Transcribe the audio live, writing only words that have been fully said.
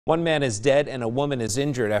One man is dead and a woman is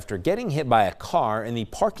injured after getting hit by a car in the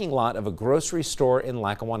parking lot of a grocery store in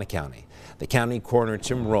Lackawanna County. The county coroner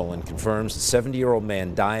Tim Rowland confirms the 70-year-old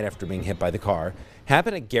man died after being hit by the car.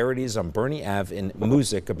 Happened at Gerrity's on Bernie Ave in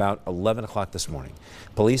Moosic about 11 o'clock this morning.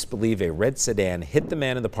 Police believe a red sedan hit the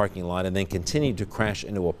man in the parking lot and then continued to crash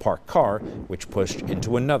into a parked car, which pushed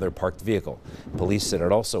into another parked vehicle. Police said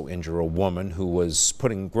it also injured a woman who was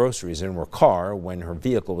putting groceries in her car when her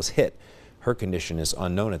vehicle was hit. Her condition is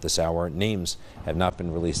unknown at this hour. Names have not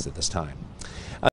been released at this time.